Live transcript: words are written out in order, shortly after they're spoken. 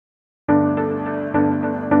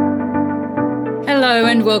Hello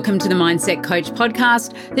and welcome to the Mindset Coach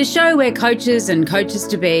podcast, the show where coaches and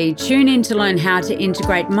coaches-to-be tune in to learn how to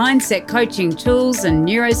integrate mindset coaching tools and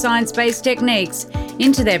neuroscience-based techniques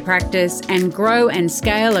into their practice and grow and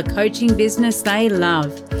scale a coaching business they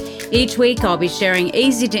love. Each week I'll be sharing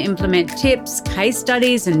easy-to-implement tips, case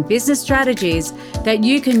studies and business strategies that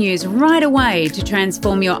you can use right away to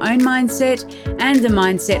transform your own mindset and the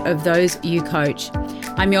mindset of those you coach.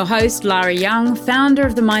 I'm your host, Lara Young, founder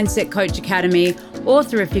of the Mindset Coach Academy,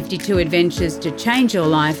 author of 52 Adventures to Change Your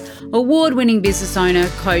Life, award-winning business owner,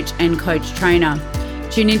 coach and coach trainer.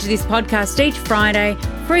 Tune into this podcast each Friday,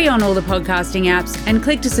 free on all the podcasting apps, and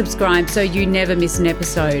click to subscribe so you never miss an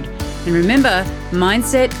episode. And remember,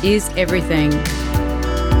 mindset is everything.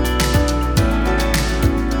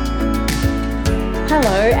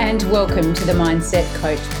 Hello and welcome to the Mindset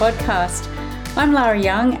Coach podcast. I'm Lara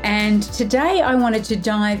Young, and today I wanted to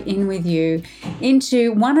dive in with you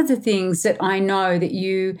into one of the things that I know that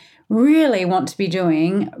you really want to be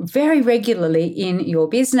doing very regularly in your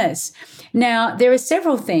business. Now, there are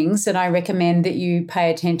several things that I recommend that you pay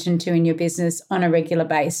attention to in your business on a regular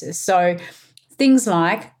basis. So things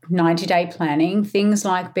like 90-day planning, things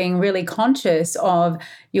like being really conscious of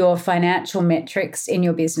your financial metrics in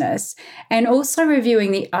your business, and also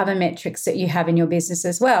reviewing the other metrics that you have in your business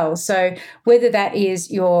as well. So whether that is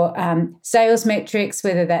your sales metrics,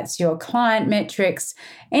 whether that's your client metrics,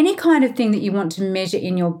 any kind of thing that you want to measure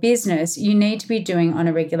in your business, you need to be doing on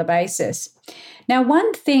a regular basis. Now,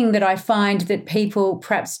 one thing that I find that people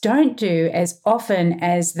perhaps don't do as often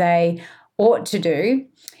as they ought to do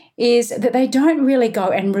is that they don't really go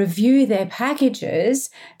and review their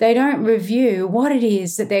packages. They don't review what it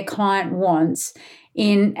is that their client wants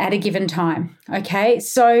at a given time. Okay,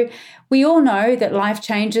 so we all know that life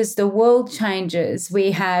changes, the world changes.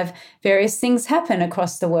 We have various things happen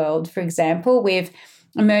across the world. For example, we've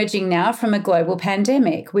emerging now from a global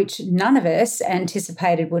pandemic, which none of us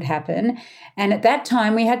anticipated would happen. And at that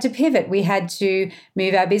time, we had to pivot. We had to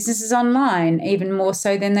move our businesses online, even more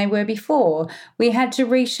so than they were before. We had to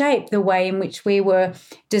reshape the way in which we were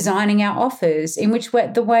designing our offers,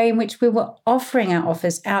 the way in which we were offering our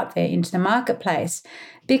offers out there into the marketplace.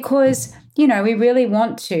 Because, we really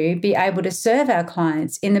want to be able to serve our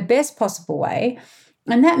clients in the best possible way.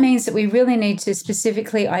 And that means that we really need to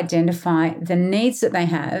specifically identify the needs that they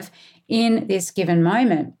have in this given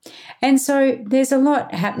moment. And so there's a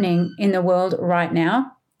lot happening in the world right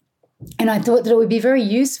now. And I thought that it would be very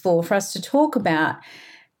useful for us to talk about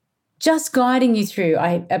just guiding you through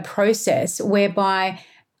a process whereby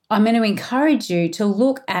I'm going to encourage you to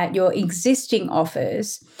look at your existing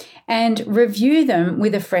offers and review them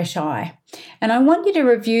with a fresh eye. And I want you to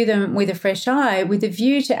review them with a fresh eye with a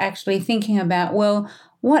view to actually thinking about, well,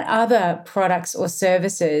 what other products or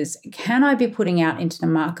services can I be putting out into the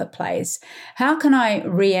marketplace? How can I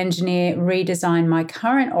re-engineer, redesign my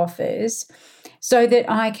current offers so that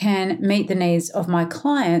I can meet the needs of my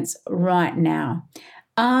clients right now?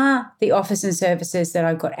 Are the offers and services that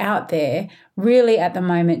I've got out there really at the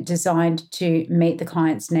moment designed to meet the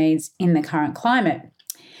client's needs in the current climate?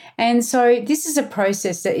 And so this is a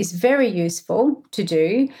process that is very useful to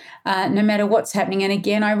do no matter what's happening. And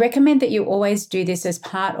again, I recommend that you always do this as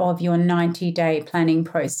part of your 90-day planning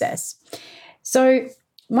process. So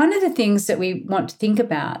one of the things that we want to think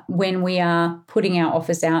about when we are putting our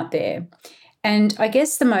offers out there, and I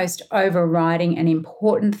guess the most overriding and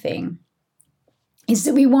important thing, is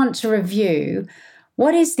that we want to review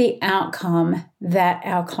what is the outcome that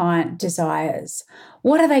our client desires.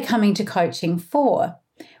 What are they coming to coaching for?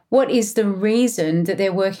 What is the reason that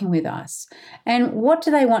they're working with us? And what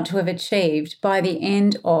do they want to have achieved by the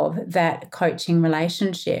end of that coaching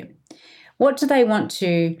relationship? What do they want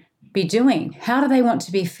to be doing? How do they want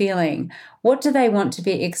to be feeling? What do they want to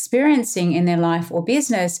be experiencing in their life or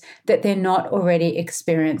business that they're not already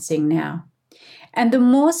experiencing now? And the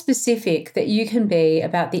more specific that you can be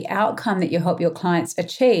about the outcome that you help your clients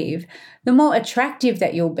achieve, the more attractive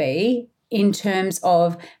that you'll be in terms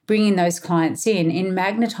of bringing those clients in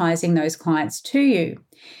magnetizing those clients to you.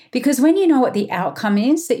 Because when you know what the outcome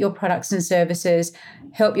is that your products and services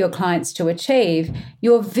help your clients to achieve,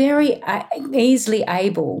 you're very easily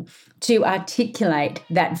able to articulate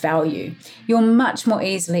that value. You're much more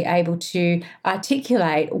easily able to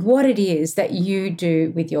articulate what it is that you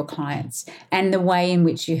do with your clients and the way in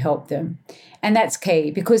which you help them. And that's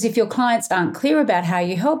key, because if your clients aren't clear about how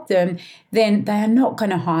you help them, then they are not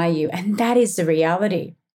going to hire you. And that is the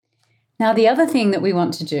reality. Now, the other thing that we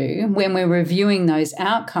want to do when we're reviewing those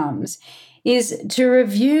outcomes is to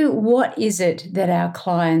review what is it that our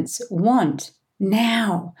clients want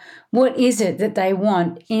now. What is it that they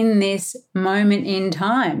want in this moment in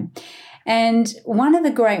time? And one of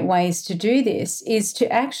the great ways to do this is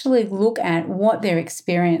to actually look at what they're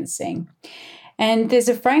experiencing. And there's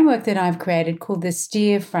a framework that I've created called the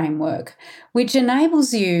STEER framework, which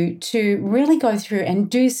enables you to really go through and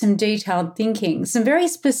do some detailed thinking, some very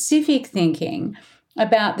specific thinking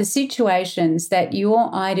about the situations that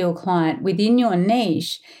your ideal client within your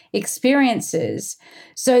niche experiences,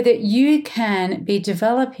 so that you can be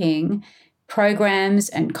developing programs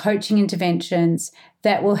and coaching interventions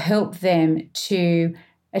that will help them to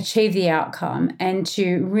achieve the outcome and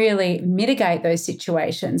to really mitigate those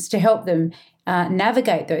situations, to help them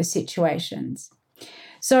navigate those situations.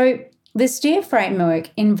 So the STEER framework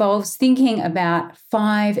involves thinking about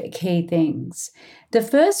 5 key things. The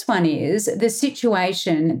first one is the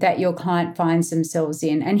situation that your client finds themselves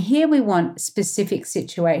in. And here we want specific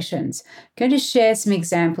situations. I'm going to share some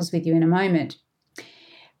examples with you in a moment.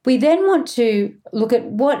 We then want to look at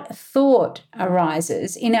what thought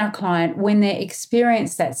arises in our client when they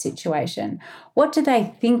experience that situation. What do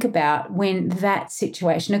they think about when that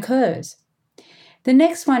situation occurs? The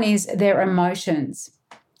next one is their emotions.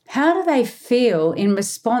 How do they feel in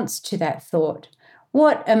response to that thought?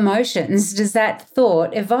 What emotions does that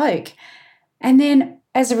thought evoke? And then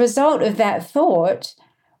as a result of that thought,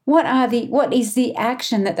 what is the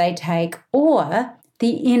action that they take or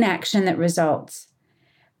the inaction that results?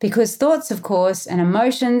 Because thoughts, of course, and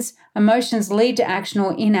emotions lead to action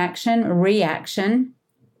or inaction, reaction,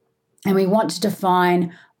 and we want to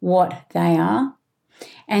define what they are.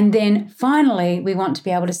 And then finally, we want to be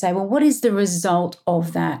able to say, well, what is the result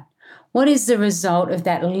of that? What is the result of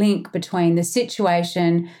that link between the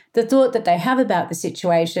situation, the thought that they have about the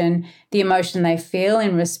situation, the emotion they feel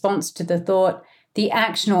in response to the thought, the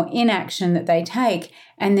action or inaction that they take,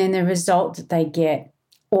 and then the result that they get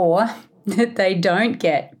or that they don't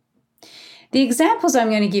get? The examples I'm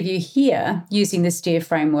going to give you here using the STEER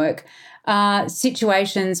framework are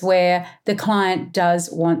situations where the client does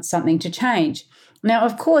want something to change. Now,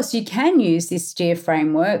 of course, you can use this STEER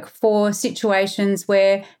framework for situations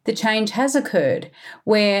where the change has occurred,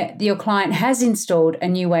 where your client has installed a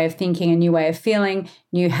new way of thinking, a new way of feeling,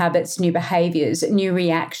 new habits, new behaviors, new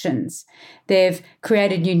reactions. They've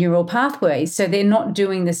created new neural pathways, so they're not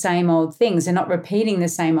doing the same old things. They're not repeating the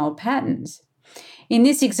same old patterns. In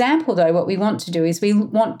this example, though, what we want to do is we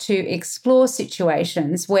want to explore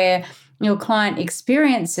situations where your client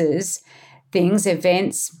experiences things,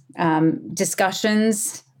 events,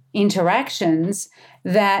 discussions, interactions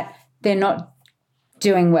that they're not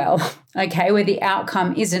doing well, okay, where the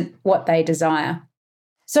outcome isn't what they desire.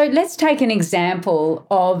 So let's take an example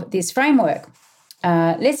of this framework.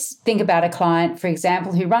 Let's think about a client, for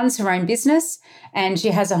example, who runs her own business and she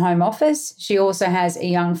has a home office. She also has a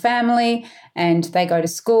young family and they go to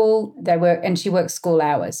school, they work, and she works school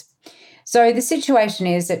hours. So the situation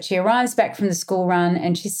is that she arrives back from the school run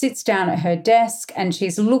and she sits down at her desk and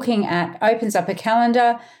she's opens up a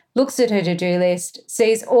calendar, looks at her to-do list,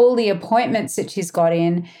 sees all the appointments that she's got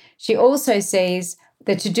in. She also sees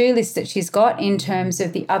the to-do list that she's got in terms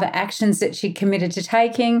of the other actions that she committed to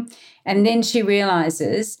taking. And then she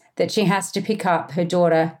realizes that she has to pick up her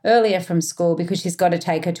daughter earlier from school because she's got to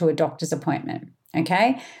take her to a doctor's appointment.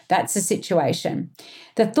 Okay, that's the situation.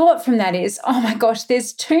 The thought from that is, oh my gosh,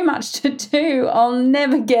 there's too much to do. I'll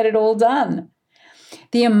never get it all done.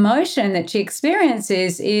 The emotion that she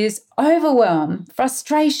experiences is overwhelm,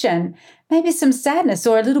 frustration, maybe some sadness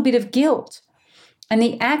or a little bit of guilt. And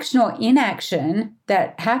the action or inaction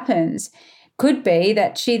that happens could be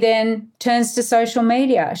that she then turns to social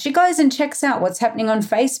media. She goes and checks out what's happening on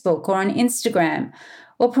Facebook or on Instagram,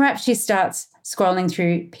 or perhaps she starts scrolling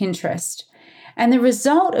through Pinterest. And the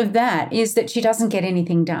result of that is that she doesn't get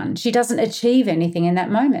anything done. She doesn't achieve anything in that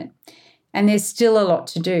moment. And there's still a lot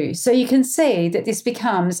to do. So you can see that this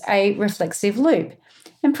becomes a reflexive loop.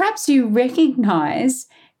 And perhaps you recognize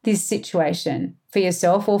this situation for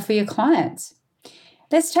yourself or for your clients.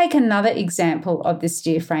 Let's take another example of the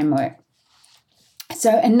STEER framework.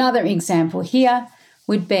 So another example here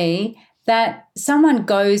would be that someone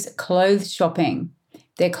goes clothes shopping.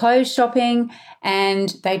 They're clothes shopping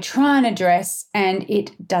and they try on a dress and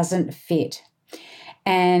it doesn't fit.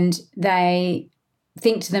 And they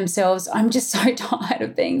think to themselves, I'm just so tired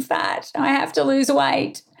of being fat. I have to lose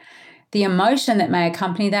weight. The emotion that may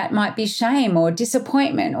accompany that might be shame or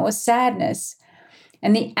disappointment or sadness.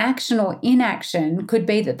 And the action or inaction could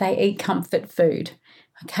be that they eat comfort food.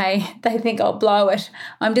 Okay, they think, I'll blow it.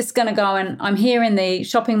 I'm just going to go and I'm here in the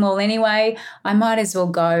shopping mall anyway. I might as well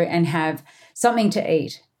go and have something to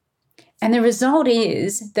eat. And the result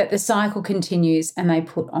is that the cycle continues and they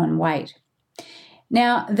put on weight.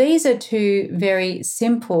 Now, these are two very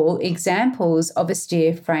simple examples of a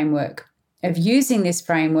STEER framework. of using this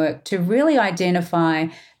framework to really identify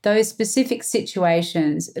those specific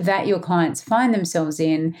situations that your clients find themselves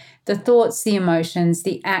in, the thoughts, the emotions,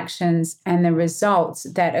 the actions, and the results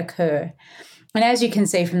that occur. And as you can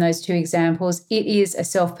see from those two examples, it is a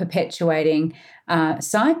self-perpetuating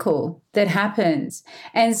cycle that happens.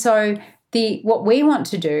 And so what we want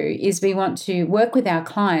to do is we want to work with our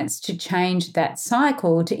clients to change that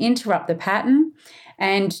cycle, to interrupt the pattern,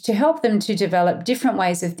 and to help them to develop different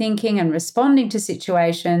ways of thinking and responding to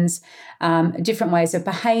situations, different ways of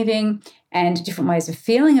behaving, and different ways of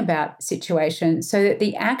feeling about situations, so that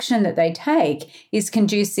the action that they take is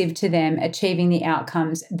conducive to them achieving the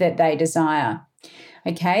outcomes that they desire.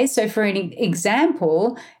 Okay, so for an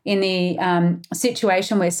example, in the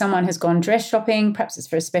situation where someone has gone dress shopping, perhaps it's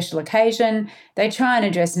for a special occasion, they try on a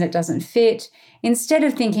dress and it doesn't fit. Instead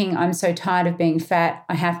of thinking, I'm so tired of being fat,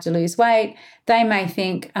 I have to lose weight, they may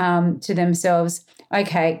think to themselves,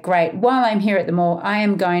 okay, great, while I'm here at the mall, I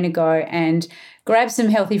am going to go and grab some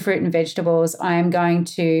healthy fruit and vegetables. I am going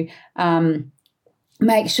to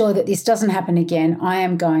make sure that this doesn't happen again. I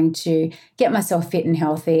am going to get myself fit and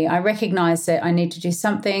healthy. I recognize that I need to do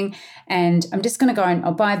something, and I'm just going to go and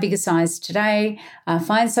I'll buy a bigger size today,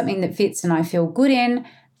 find something that fits and I feel good in,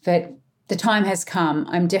 but the time has come.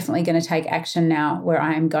 I'm definitely going to take action now, where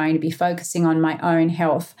I am going to be focusing on my own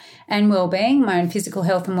health and well-being, my own physical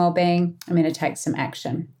health and well-being. I'm going to take some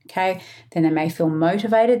action. Okay. Then they may feel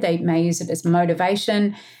motivated. They may use it as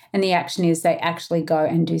motivation. And the action is they actually go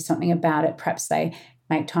and do something about it. Perhaps they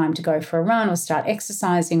make time to go for a run or start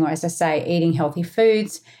exercising, or, as I say, eating healthy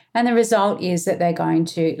foods. And the result is that they're going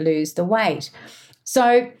to lose the weight.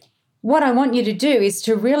 So what I want you to do is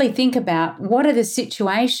to really think about, what are the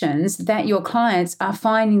situations that your clients are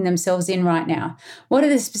finding themselves in right now? What are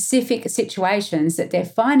the specific situations that they're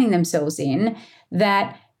finding themselves in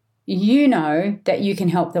that you know that you can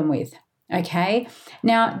help them with? Okay.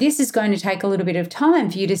 Now, this is going to take a little bit of time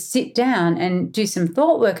for you to sit down and do some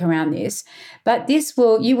thought work around this, but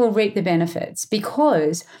you will reap the benefits,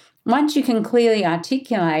 because once you can clearly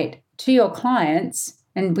articulate to your clients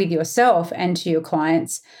and with yourself and to your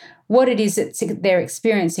clients what it is that they're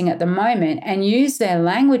experiencing at the moment, and use their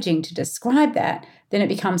languaging to describe that, then it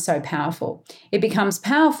becomes so powerful. It becomes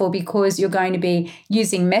powerful because you're going to be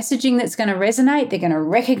using messaging that's going to resonate. They're going to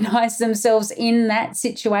recognize themselves in that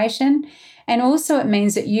situation. And also it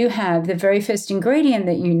means that you have the very first ingredient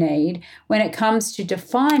that you need when it comes to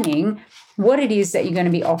defining what it is that you're going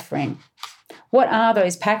to be offering. What are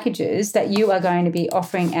those packages that you are going to be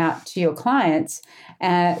offering out to your clients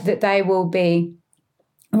that they will be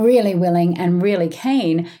really willing and really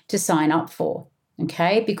keen to sign up for?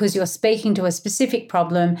 Okay, because you're speaking to a specific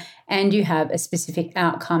problem and you have a specific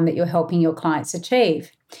outcome that you're helping your clients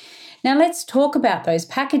achieve. Now, let's talk about those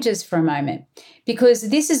packages for a moment, because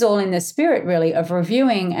this is all in the spirit, really, of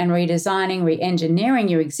reviewing and redesigning, re-engineering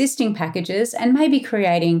your existing packages and maybe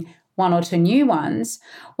creating one or two new ones.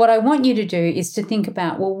 What I want you to do is to think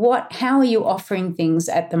about, well, how are you offering things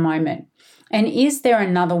at the moment? And is there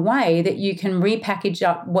another way that you can repackage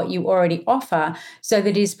up what you already offer so that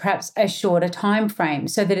it is perhaps a shorter time frame,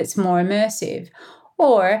 so that it's more immersive,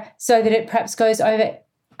 or so that it perhaps goes over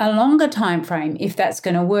a longer time frame if that's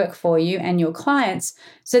going to work for you and your clients,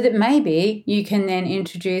 so that maybe you can then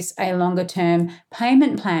introduce a longer term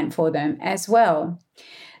payment plan for them as well.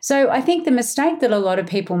 So I think the mistake that a lot of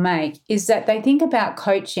people make is that they think about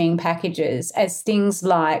coaching packages as things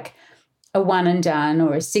like a one and done,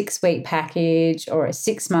 or a 6-week package, or a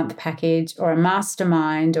 6-month package, or a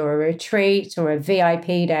mastermind, or a retreat, or a VIP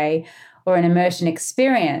day, or an immersion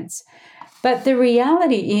experience. But the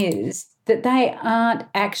reality is that they aren't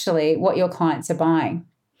actually what your clients are buying.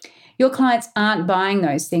 Your clients aren't buying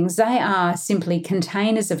those things. They are simply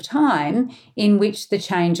containers of time in which the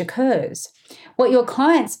change occurs. What your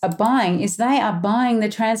clients are buying is they are buying the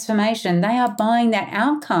transformation. They are buying that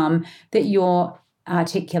outcome that you're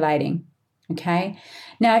articulating. Okay.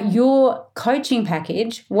 Now, your coaching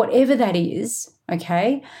package, whatever that is,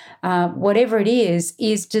 okay, whatever it is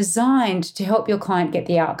designed to help your client get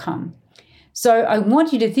the outcome. So I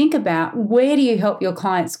want you to think about, where do you help your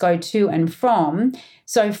clients go to and from?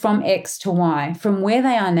 So from X to Y, from where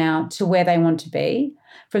they are now to where they want to be,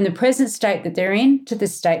 from the present state that they're in to the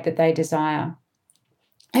state that they desire.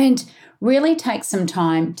 And really take some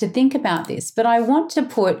time to think about this. But I want to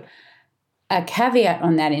put a caveat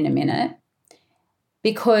on that in a minute,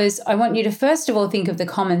 because I want you to first of all think of the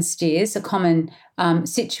common steers, the common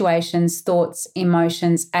situations, thoughts,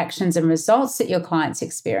 emotions, actions, and results that your clients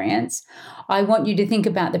experience. I want you to think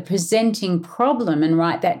about the presenting problem and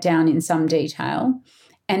write that down in some detail.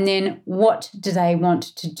 And then what do they want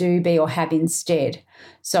to do, be, or have instead?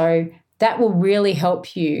 So That will really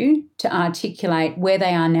help you to articulate where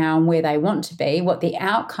they are now and where they want to be, what the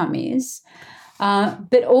outcome is.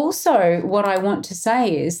 But also what I want to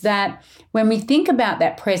say is that when we think about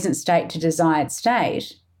that present state to desired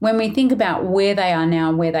state, when we think about where they are now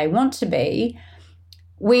and where they want to be,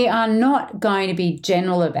 we are not going to be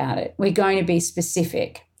general about it. We're going to be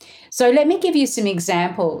specific. So let me give you some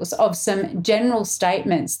examples of some general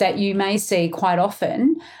statements that you may see quite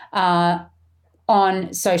often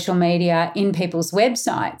on social media, in people's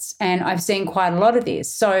websites. And I've seen quite a lot of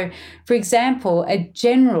this. So, for example, a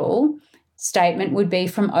general statement would be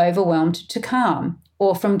from overwhelmed to calm,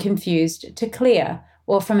 or from confused to clear,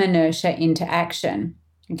 or from inertia into action.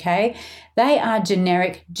 Okay? They are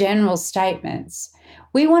generic, general statements.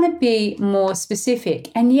 We want to be more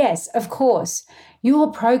specific. And yes, of course,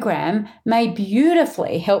 your program may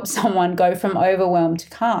beautifully help someone go from overwhelmed to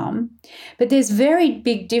calm, but there's very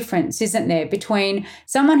big difference, isn't there, between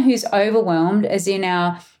someone who's overwhelmed, as in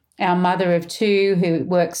our mother of two who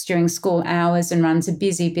works during school hours and runs a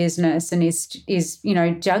busy business and is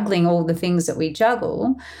juggling all the things that we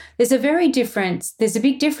juggle. There's a big difference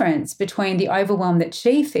between the overwhelm that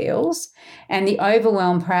she feels and the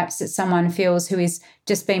overwhelm perhaps that someone feels who is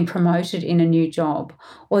just been promoted in a new job,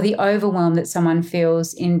 or the overwhelm that someone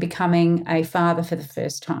feels in becoming a father for the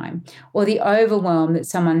first time, or the overwhelm that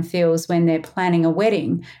someone feels when they're planning a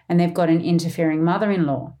wedding and they've got an interfering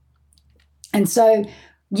mother-in-law. And so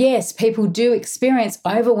yes, people do experience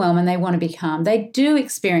overwhelm and they want to be calm. They do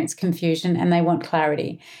experience confusion and they want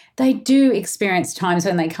clarity. They do experience times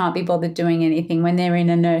when they can't be bothered doing anything, when they're in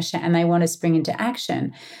inertia and they want to spring into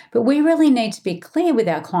action. But we really need to be clear with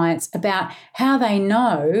our clients about how they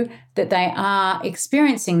know that they are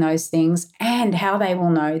experiencing those things and how they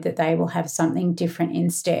will know that they will have something different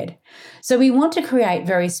instead. So we want to create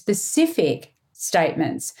very specific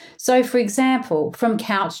statements. So, for example, from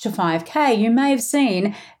couch to 5K, you may have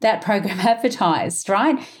seen that program advertised,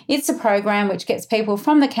 right? It's a program which gets people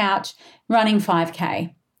from the couch running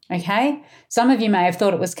 5K, okay? Some of you may have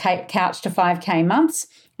thought it was couch to 5K months,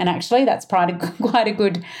 and actually that's quite a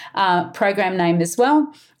good program name as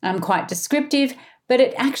well, quite descriptive, but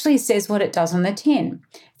it actually says what it does on the tin,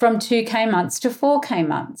 from 2K months to 4K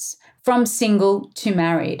months. From single to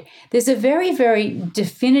married. There's a very, very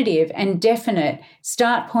definitive and definite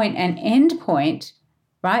start point and end point,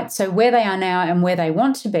 right? So where they are now and where they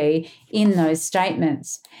want to be in those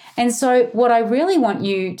statements. And so what I really want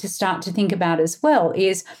you to start to think about as well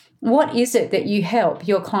is, what is it that you help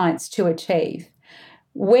your clients to achieve?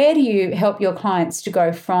 Where do you help your clients to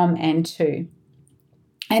go from and to?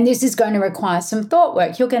 And this is going to require some thought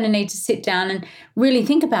work. You're going to need to sit down and really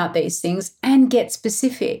think about these things and get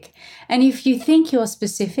specific. And if you think you're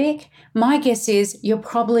specific, my guess is you're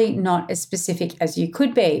probably not as specific as you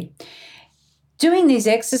could be. Doing these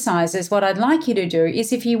exercises, what I'd like you to do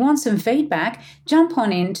is, if you want some feedback, jump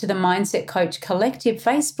on into the Mindset Coach Collective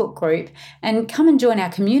Facebook group and come and join our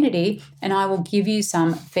community, and I will give you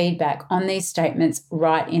some feedback on these statements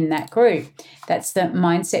right in that group. That's the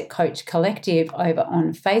Mindset Coach Collective over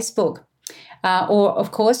on Facebook. Or, of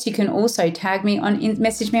course, you can also tag me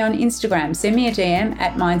message me on Instagram. Send me a DM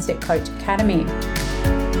at Mindset Coach Academy.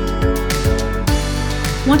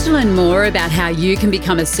 Want to learn more about how you can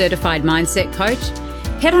become a certified mindset coach?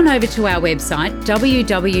 Head on over to our website,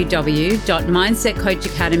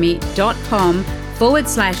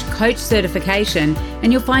 www.mindsetcoachacademy.com/coach certification,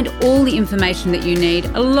 and you'll find all the information that you need,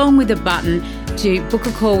 along with a button to book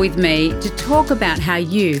a call with me to talk about how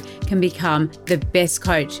you can become the best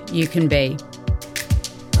coach you can be.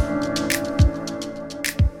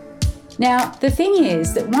 Now, the thing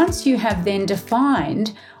is that once you have then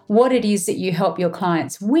defined what it is that you help your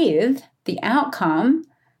clients with, the outcome,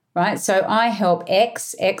 right? So I help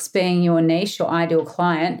X being your niche, your ideal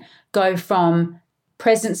client, go from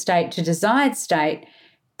present state to desired state.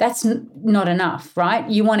 That's not enough, right?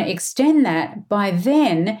 You want to extend that by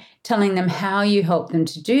then telling them how you help them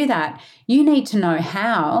to do that. You need to know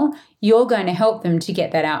how you're going to help them to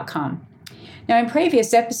get that outcome. Now, in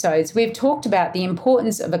previous episodes, we've talked about the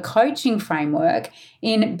importance of a coaching framework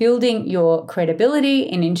in building your credibility,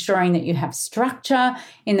 in ensuring that you have structure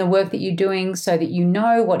in the work that you're doing so that you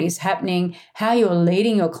know what is happening, how you're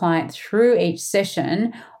leading your client through each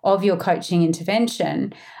session of your coaching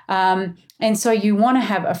intervention. And so you want to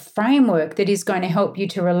have a framework that is going to help you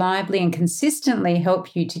to reliably and consistently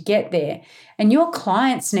help you to get there. And your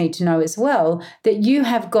clients need to know as well that you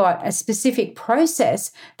have got a specific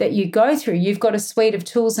process that you go through. You've got a suite of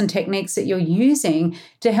tools and techniques that you're using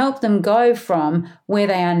to help them go from where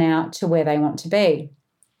they are now to where they want to be.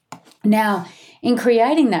 Now, in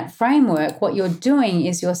creating that framework, what you're doing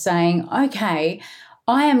is you're saying, okay,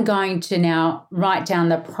 I am going to now write down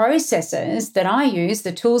the processes that I use,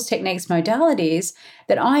 the tools, techniques, modalities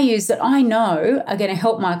that I use that I know are going to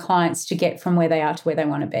help my clients to get from where they are to where they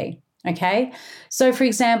want to be. Okay. So, for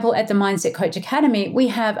example, at the Mindset Coach Academy, we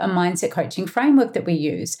have a mindset coaching framework that we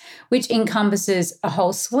use, which encompasses a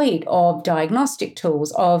whole suite of diagnostic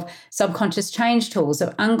tools, of subconscious change tools,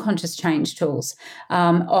 of unconscious change tools,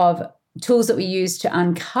 of tools that we use to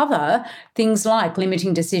uncover things like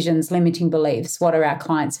limiting decisions, limiting beliefs, what are our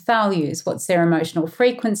clients' values, what's their emotional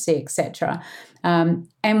frequency, etc.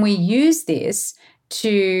 And we use this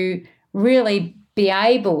to really be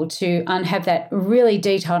able to have that really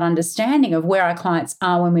detailed understanding of where our clients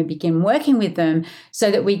are when we begin working with them,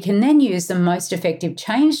 so that we can then use the most effective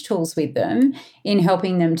change tools with them in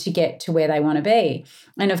helping them to get to where they want to be.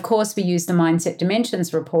 And of course, we use the Mindset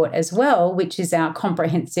Dimensions report as well, which is our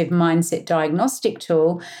comprehensive mindset diagnostic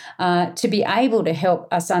tool, to be able to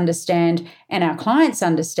help us understand and our clients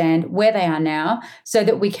understand where they are now, so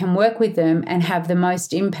that we can work with them and have the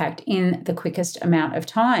most impact in the quickest amount of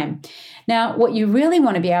time. Now, what you really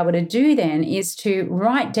want to be able to do then is to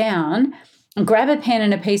write down, grab a pen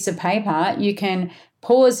and a piece of paper. You can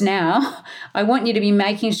pause now. I want you to be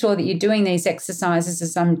making sure that you're doing these exercises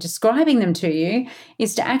as I'm describing them to you,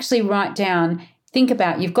 is to actually write down, think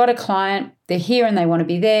about, you've got a client, they're here and they want to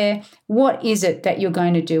be there. What is it that you're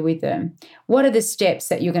going to do with them? What are the steps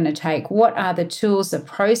that you're going to take? What are the tools, the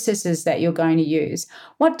processes that you're going to use?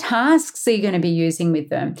 What tasks are you going to be using with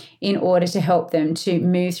them in order to help them to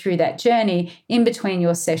move through that journey in between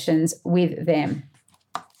your sessions with them?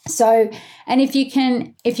 So, and if you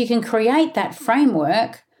can create that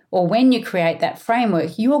framework, or when you create that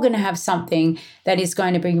framework, you're going to have something that is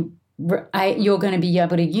going to be you're going to be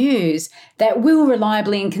able to use that will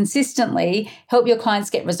reliably and consistently help your clients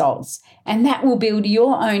get results. And that will build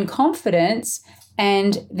your own confidence.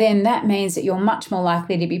 And then that means that you're much more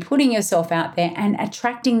likely to be putting yourself out there and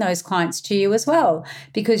attracting those clients to you as well,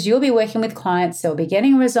 because you'll be working with clients, they'll be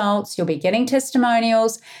getting results, you'll be getting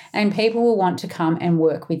testimonials, and people will want to come and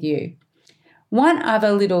work with you. One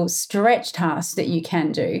other little stretch task that you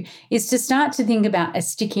can do is to start to think about a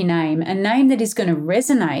sticky name, a name that is going to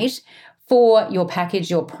resonate for your package,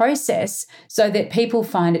 your process, so that people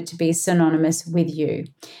find it to be synonymous with you.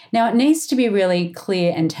 Now, it needs to be really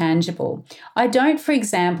clear and tangible. I don't, for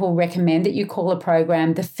example, recommend that you call a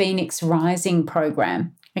program the Phoenix Rising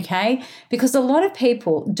program. Okay, because a lot of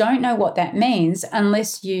people don't know what that means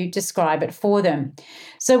unless you describe it for them.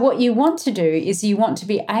 So what you want to do is you want to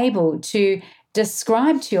be able to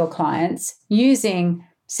describe to your clients using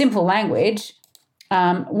simple language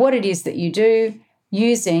what it is that you do,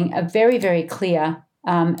 using a very, very clear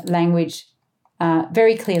language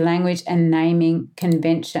and naming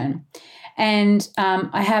convention. And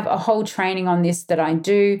I have a whole training on this that I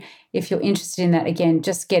do. If you're interested in that, again,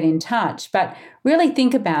 just get in touch. But really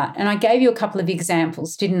think about, and I gave you a couple of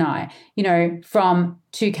examples, didn't I? You know, from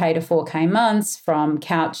 2K to 4K months, from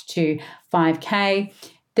couch to 5K.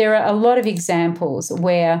 There are a lot of examples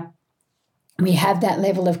where we have that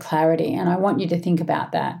level of clarity, and I want you to think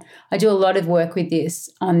about that. I do a lot of work with this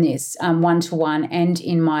one-to-one and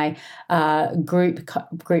in my group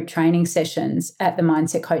training sessions at the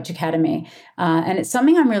Mindset Coach Academy. And it's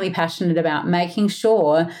something I'm really passionate about, making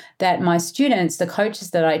sure that my students, the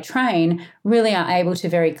coaches that I train, really are able to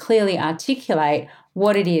very clearly articulate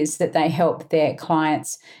what it is that they help their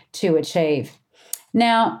clients to achieve.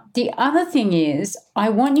 Now, the other thing is, I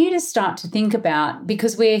want you to start to think about,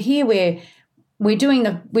 because we're doing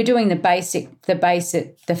the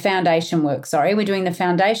foundation work. We're doing the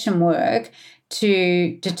foundation work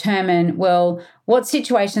to determine, well, what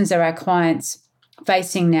situations are our clients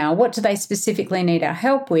facing now? What do they specifically need our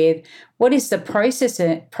help with? What is the process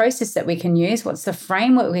that we can use? What's the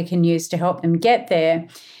framework we can use to help them get there?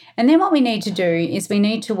 And then what we need to do is we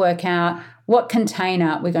need to work out what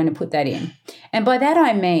container we're going to put that in. And by that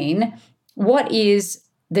I mean, what is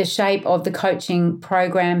the shape of the coaching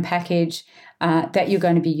program package that you're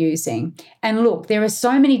going to be using? And look, there are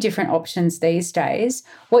so many different options these days.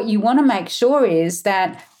 What you want to make sure is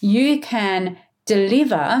that you can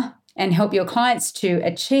deliver and help your clients to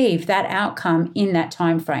achieve that outcome in that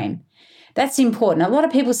time frame. That's important. A lot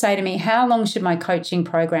of people say to me, how long should my coaching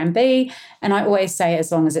program be? And I always say, as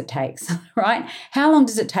long as it takes, right? How long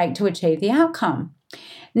does it take to achieve the outcome?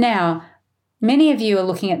 Now, many of you are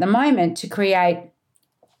looking at the moment to create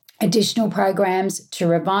additional programs, to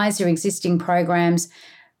revise your existing programs,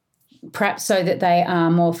 perhaps so that they are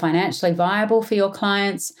more financially viable for your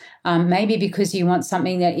clients, maybe because you want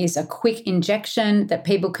something that is a quick injection that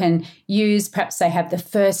people can use. Perhaps they have the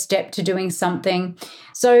first step to doing something.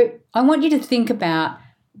 So I want you to think about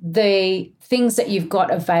the things that you've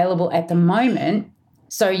got available at the moment.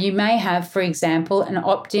 So you may have, for example, an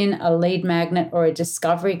opt-in, a lead magnet, or a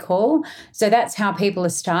discovery call. So that's how people are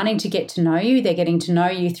starting to get to know you. They're getting to know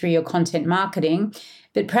you through your content marketing.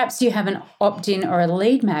 But perhaps you have an opt-in or a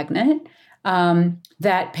lead magnet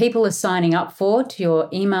that people are signing up for to your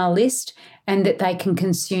email list and that they can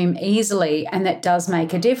consume easily, and that does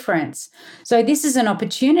make a difference. So this is an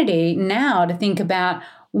opportunity now to think about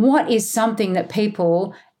what is something that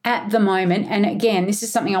people at the moment, and again, this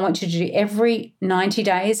is something I want you to do every 90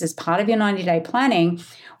 days as part of your 90-day planning.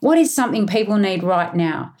 What is something people need right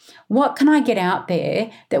now? What can I get out there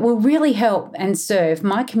that will really help and serve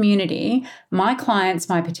my community, my clients,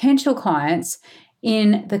 my potential clients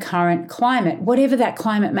in the current climate, whatever that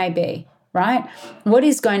climate may be, right? What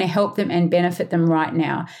is going to help them and benefit them right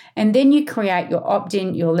now? And then you create your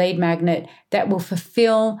opt-in, your lead magnet that will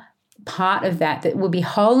fulfill part of that will be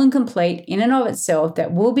whole and complete in and of itself,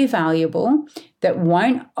 that will be valuable, that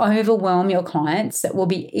won't overwhelm your clients, that will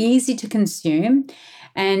be easy to consume,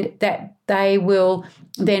 and that they will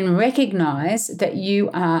then recognize that you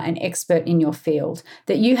are an expert in your field,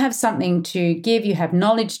 that you have something to give, you have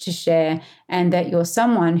knowledge to share, and that you're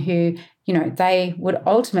someone who they would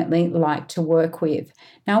ultimately like to work with.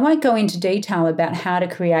 Now, I won't go into detail about how to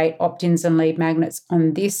create opt-ins and lead magnets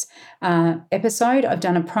on this episode. I've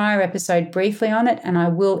done a prior episode briefly on it, and I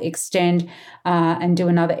will extend and do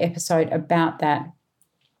another episode about that.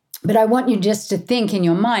 But I want you just to think in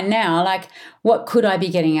your mind now, like, what could I be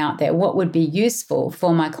getting out there? What would be useful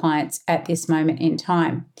for my clients at this moment in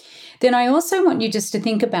time? Then I also want you just to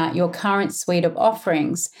think about your current suite of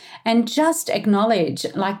offerings and just acknowledge,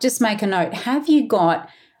 just make a note. Have you got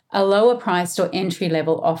a lower priced or entry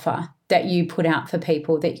level offer that you put out for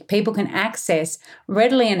people that people can access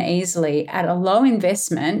readily and easily at a low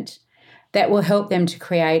investment that will help them to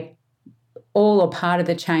create all or part of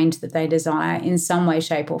the change that they desire in some way,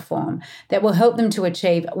 shape, or form, that will help them to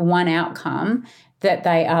achieve one outcome that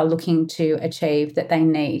they are looking to achieve, that they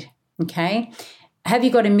need, okay? Have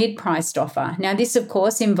you got a mid-priced offer? Now, this, of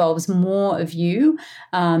course, involves more of you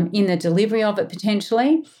in the delivery of it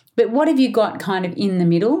potentially, but what have you got kind of in the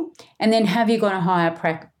middle? And then have you got a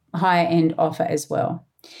higher end offer as well?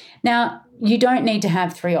 Now, you don't need to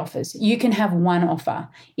have 3 offers. You can have 1 offer.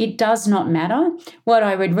 It does not matter. What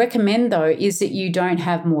I would recommend, though, is that you don't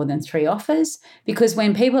have more than 3 offers, because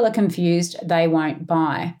when people are confused, they won't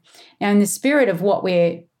buy. Now, in the spirit of what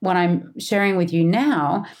I'm sharing with you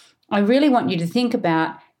now, I really want you to think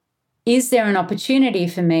about, is there an opportunity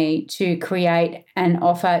for me to create an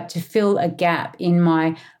offer to fill a gap in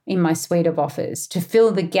my suite of offers, to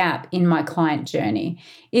fill the gap in my client journey?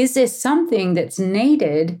 Is there something that's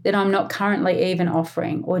needed that I'm not currently even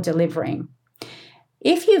offering or delivering?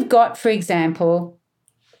 If you've got, for example,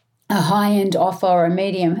 a high-end offer or a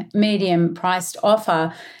medium-priced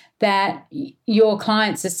offer that your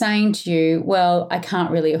clients are saying to you, well, I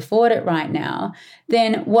can't really afford it right now,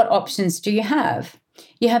 then what options do you have?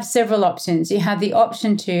 You have several options. You have the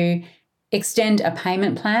option to extend a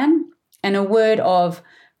payment plan, and a word of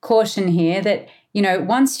caution here that,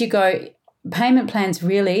 once you go, payment plans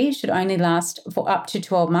really should only last for up to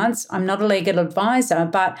 12 months. I'm not a legal advisor,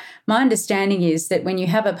 but my understanding is that when you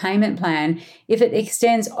have a payment plan, if it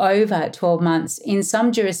extends over 12 months in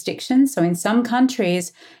some jurisdictions, so in some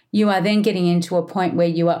countries, you are then getting into a point where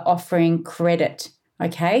you are offering credit.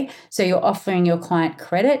 Okay, so you're offering your client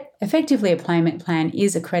credit. Effectively, a payment plan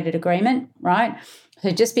is a credit agreement, right? So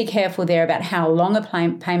just be careful there about how long a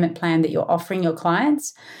payment plan that you're offering your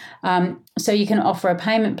clients. So you can offer a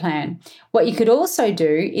payment plan. What you could also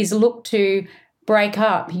do is look to break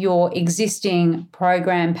up your existing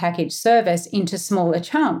program package service into smaller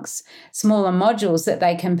chunks, smaller modules that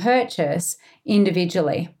they can purchase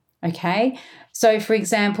individually. Okay, so for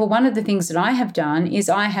example, one of the things that I have done is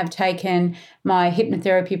I have taken my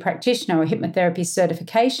hypnotherapy practitioner or hypnotherapy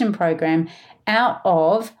certification program out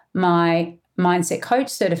of my Mindset Coach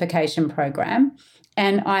certification program,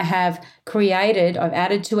 and I've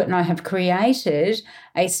added to it, and I have created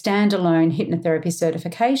a standalone hypnotherapy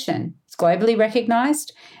certification. It's globally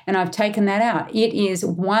recognized, and I've taken that out. It is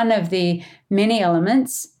one of the many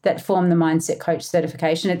elements that form the Mindset Coach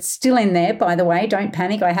certification. It's still in there, by the way. Don't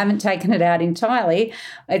panic. I haven't taken it out entirely.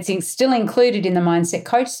 It's still included in the Mindset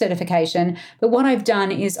Coach certification. But what I've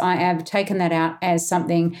done is I have taken that out as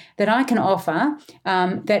something that I can offer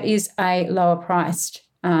that is a lower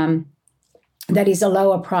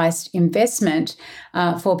priced investment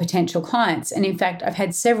for potential clients. And in fact, I've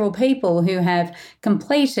had several people who have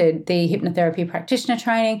completed the hypnotherapy practitioner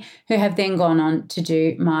training who have then gone on to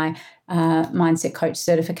do my Mindset Coach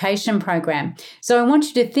certification program. So I want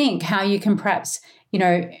you to think how you can perhaps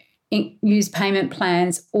use payment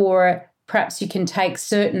plans, or perhaps you can take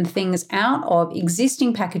certain things out of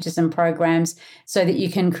existing packages and programs so that you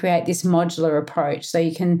can create this modular approach. So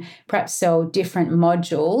you can perhaps sell different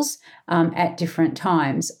modules at different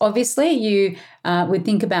times. Obviously, you would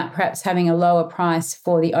think about perhaps having a lower price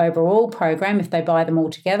for the overall program if they buy them all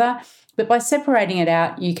together. But by separating it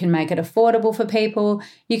out, you can make it affordable for people.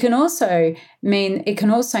 It can also mean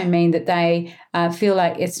that they feel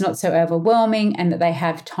like it's not so overwhelming and that they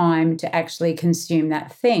have time to actually consume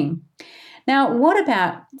that thing. Now, what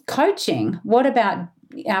about coaching? What about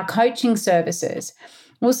our coaching services?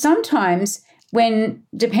 Well, sometimes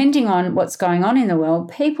depending on what's going on in the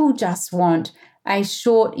world, people just want a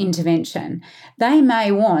short intervention. They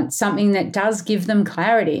may want something that does give them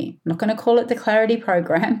clarity. I'm not going to call it the clarity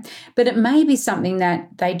program, but it may be something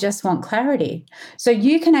that they just want clarity. So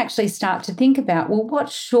you can actually start to think about, well, what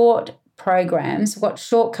short programs, what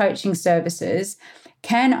short coaching services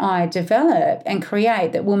can I develop and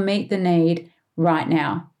create that will meet the need right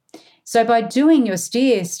now? So by doing your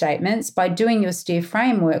STEER statements, by doing your STEER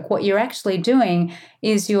framework, what you're actually doing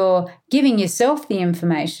is you're giving yourself the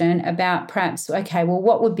information about perhaps, okay, well,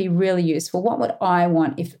 what would be really useful? What would I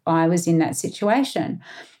want if I was in that situation?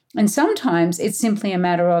 And sometimes it's simply a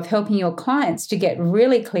matter of helping your clients to get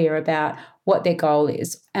really clear about what their goal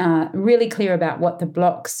is, really clear about what the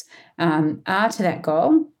blocks are to that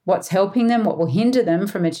goal, what's helping them, what will hinder them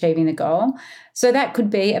from achieving the goal. So that could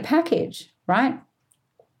be a package, right?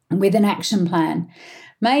 With an action plan.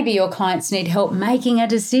 Maybe your clients need help making a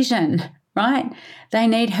decision, right? They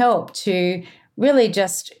need help to really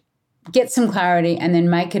just get some clarity and then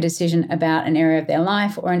make a decision about an area of their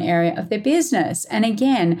life or an area of their business. And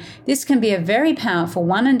again, this can be a very powerful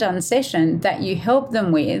one and done session that you help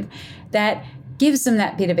them with that gives them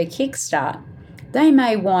that bit of a kickstart. They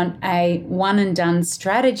may want a one and done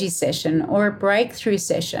strategy session or a breakthrough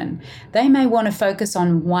session. They may want to focus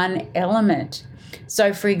on one element.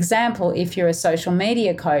 So, for example, if you're a social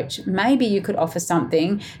media coach, maybe you could offer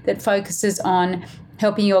something that focuses on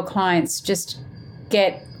helping your clients just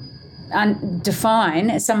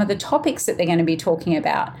define some of the topics that they're going to be talking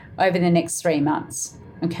about over the next 3 months.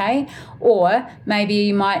 Okay. Or maybe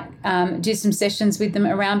you might do some sessions with them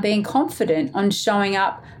around being confident on showing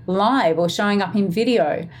up live or showing up in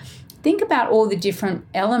video. Think about all the different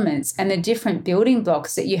elements and the different building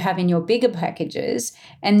blocks that you have in your bigger packages,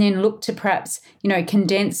 and then look to perhaps,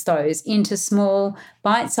 condense those into small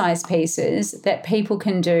bite-sized pieces that people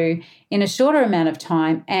can do in a shorter amount of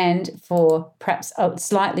time and for perhaps a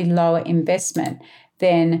slightly lower investment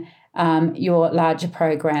than your larger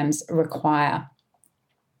programs require.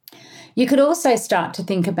 You could also start to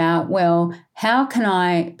think about, well, how can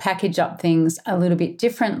I package up things a little bit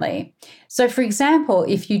differently? So, for example,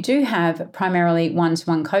 if you do have primarily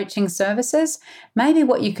one-to-one coaching services, maybe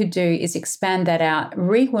what you could do is expand that out,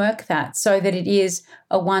 rework that so that it is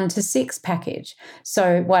a 1-to-6 package.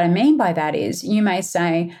 So what I mean by that is you may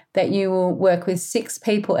say that you will work with 6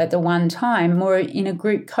 people at the one time, more in a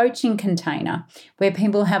group coaching container where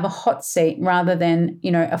people have a hot seat rather than,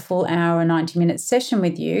 a full hour or 90-minute session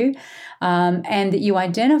with you, and that you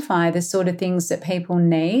identify the sort of things that people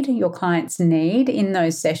need, your clients need in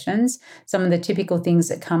those sessions, some of the typical things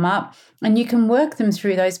that come up, and you can work them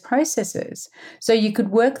through those processes. So you could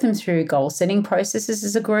work them through goal setting processes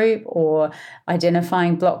as a group, or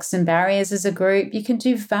identifying blocks and barriers as a group. You can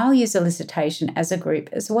do values elicitation as a group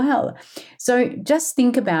as well. So just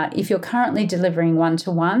think about, if you're currently delivering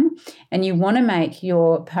one-to-one and you want to make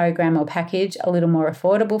your program or package a little more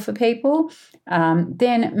affordable for people,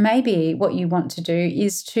 then maybe what you want to do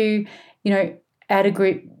is to, add a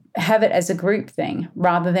group, have it as a group thing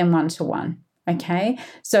rather than one-to-one. Okay,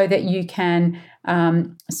 so that you can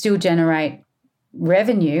still generate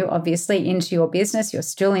revenue, obviously, into your business. You're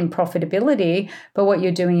still in profitability, but what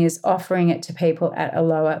you're doing is offering it to people at a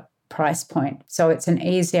lower price point. So it's an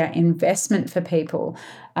easier investment for people,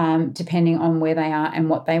 depending on where they are and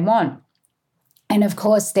what they want. And of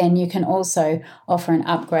course, then you can also offer an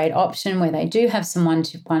upgrade option where they do have some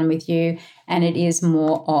one-to-one with you, and it is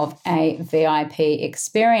more of a VIP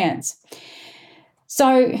experience.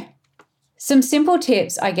 So some simple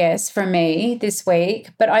tips, I guess, from me this week,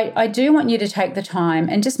 but I do want you to take the time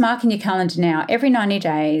and just mark in your calendar now, every 90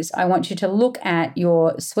 days, I want you to look at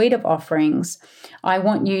your suite of offerings. I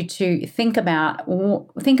want you to think about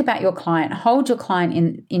your client, hold your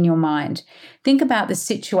client in your mind. Think about the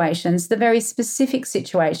situations, the very specific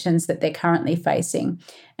situations that they're currently facing.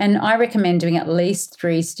 And I recommend doing at least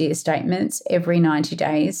 3 STEER statements every 90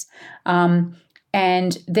 days.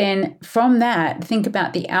 And then from that, think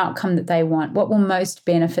about the outcome that they want, what will most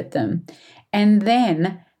benefit them. And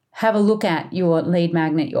then have a look at your lead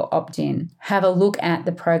magnet, your opt-in. Have a look at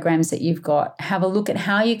the programs that you've got. Have a look at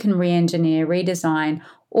how you can re-engineer, redesign,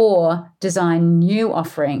 or design new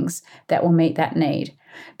offerings that will meet that need.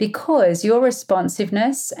 Because your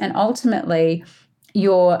responsiveness and ultimately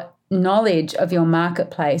your knowledge of your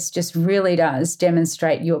marketplace just really does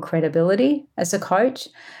demonstrate your credibility as a coach,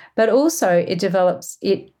 but also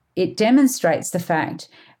it demonstrates the fact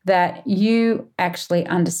that you actually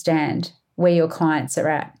understand where your clients are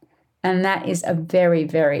at. And that is a very,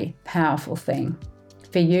 very powerful thing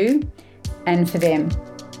for you and for them.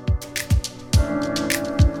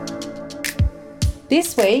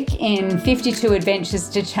 This week in 52 Adventures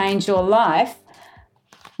to Change Your Life,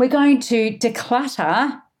 we're going to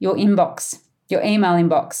declutter your inbox, your email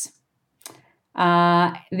inbox.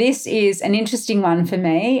 This is an interesting one for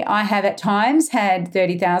me. I have at times had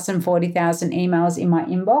 30,000, 40,000 emails in my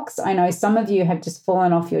inbox. I know some of you have just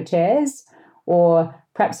fallen off your chairs, or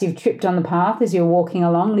perhaps you've tripped on the path as you're walking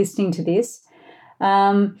along listening to this.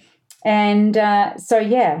 So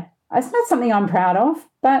it's not something I'm proud of,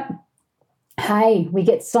 but hey, we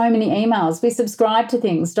get so many emails. We subscribe to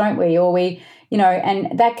things, don't we? Or we,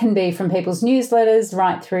 and that can be from people's newsletters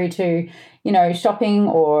right through to, shopping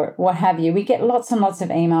or what have you. We get lots and lots of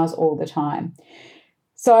emails all the time.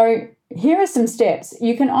 So here are some steps.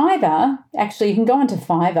 You can go onto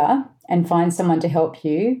Fiverr and find someone to help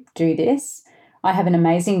you do this. I have an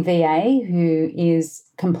amazing VA who is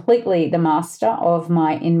completely the master of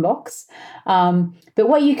my inbox. But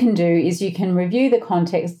what you can do is you can review the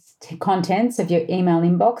contents of your email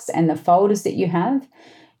inbox and the folders that you have.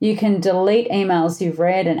 You can delete emails you've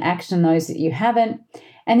read and action those that you haven't,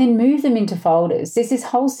 and then move them into folders. There's this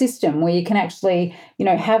whole system where you can actually,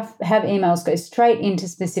 have emails go straight into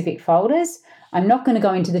specific folders. I'm not going to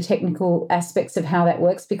go into the technical aspects of how that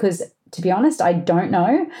works because, to be honest, I don't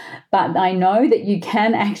know, but I know that you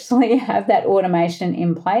can actually have that automation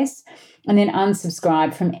in place and then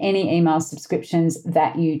unsubscribe from any email subscriptions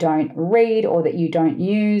that you don't read or that you don't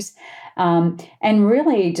use, and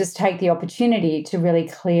really just take the opportunity to really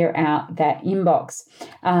clear out that inbox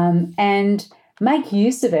and make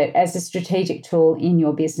use of it as a strategic tool in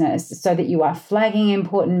your business so that you are flagging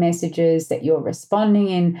important messages, that you're responding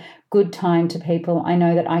in good time to people. I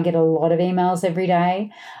know that I get a lot of emails every day.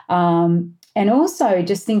 And also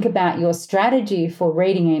just think about your strategy for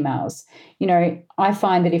reading emails. I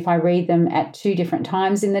find that if I read them at 2 different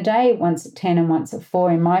times in the day, once at 10 and once at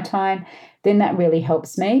 4 in my time, then that really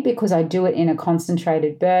helps me because I do it in a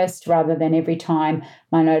concentrated burst rather than every time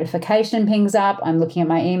my notification pings up, I'm looking at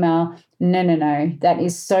my email. No. That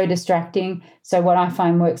is so distracting. So what I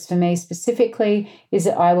find works for me specifically is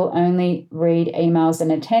that I will only read emails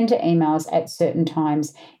and attend to emails at certain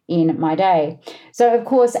times in my day. So, of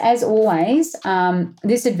course, as always,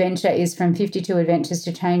 this adventure is from 52 Adventures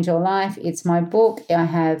to Change Your Life. It's my book. I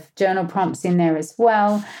have journal prompts in there as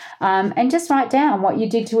well. And just write down what you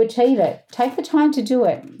did to achieve it. Take the time to do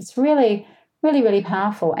it. It's really, really, really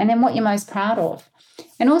powerful. And then what you're most proud of.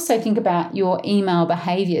 And also think about your email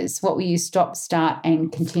behaviors. What will you stop, start,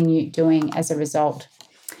 and continue doing as a result?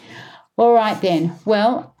 All right, then.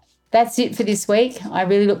 Well, that's it for this week. I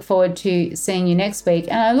really look forward to seeing you next week.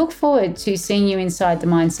 And I look forward to seeing you inside the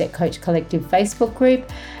Mindset Coach Collective Facebook group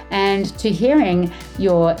and to hearing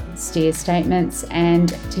your steer statements and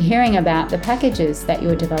to hearing about the packages that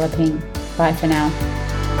you're developing. Bye for now.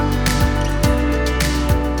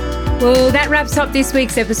 Well, that wraps up this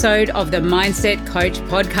week's episode of the Mindset Coach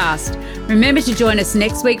podcast. Remember to join us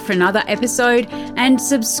next week for another episode and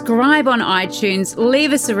subscribe on iTunes.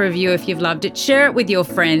 Leave us a review if you've loved it. Share it with your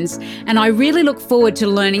friends. And I really look forward to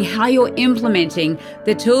learning how you're implementing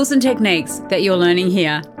the tools and techniques that you're learning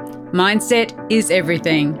here. Mindset is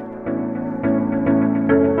everything.